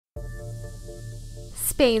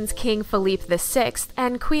Spain's King Philippe VI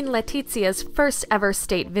and Queen Letitia's first ever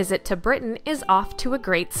state visit to Britain is off to a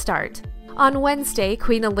great start. On Wednesday,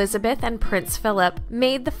 Queen Elizabeth and Prince Philip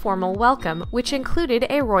made the formal welcome, which included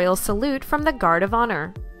a royal salute from the Guard of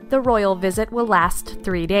Honor. The royal visit will last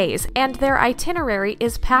 3 days, and their itinerary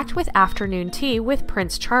is packed with afternoon tea with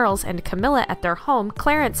Prince Charles and Camilla at their home,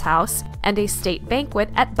 Clarence House, and a state banquet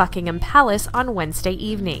at Buckingham Palace on Wednesday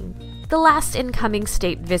evening. The last incoming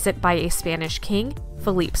state visit by a Spanish king,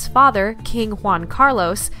 Felipe's father, King Juan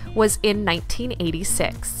Carlos, was in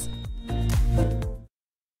 1986.